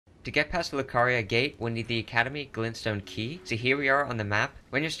To get past the Lucaria Gate, we'll need the Academy Glintstone key. So here we are on the map.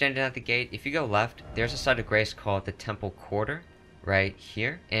 When you're standing at the gate, if you go left, there's a site of grace called the Temple Quarter, right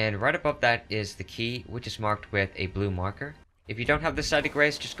here. And right above that is the key, which is marked with a blue marker. If you don't have the site of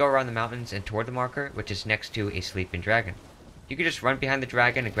grace, just go around the mountains and toward the marker, which is next to a sleeping dragon. You can just run behind the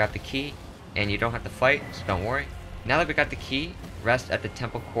dragon and grab the key, and you don't have to fight, so don't worry. Now that we got the key, rest at the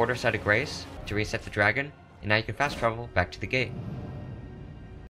Temple Quarter site of grace to reset the dragon, and now you can fast travel back to the gate.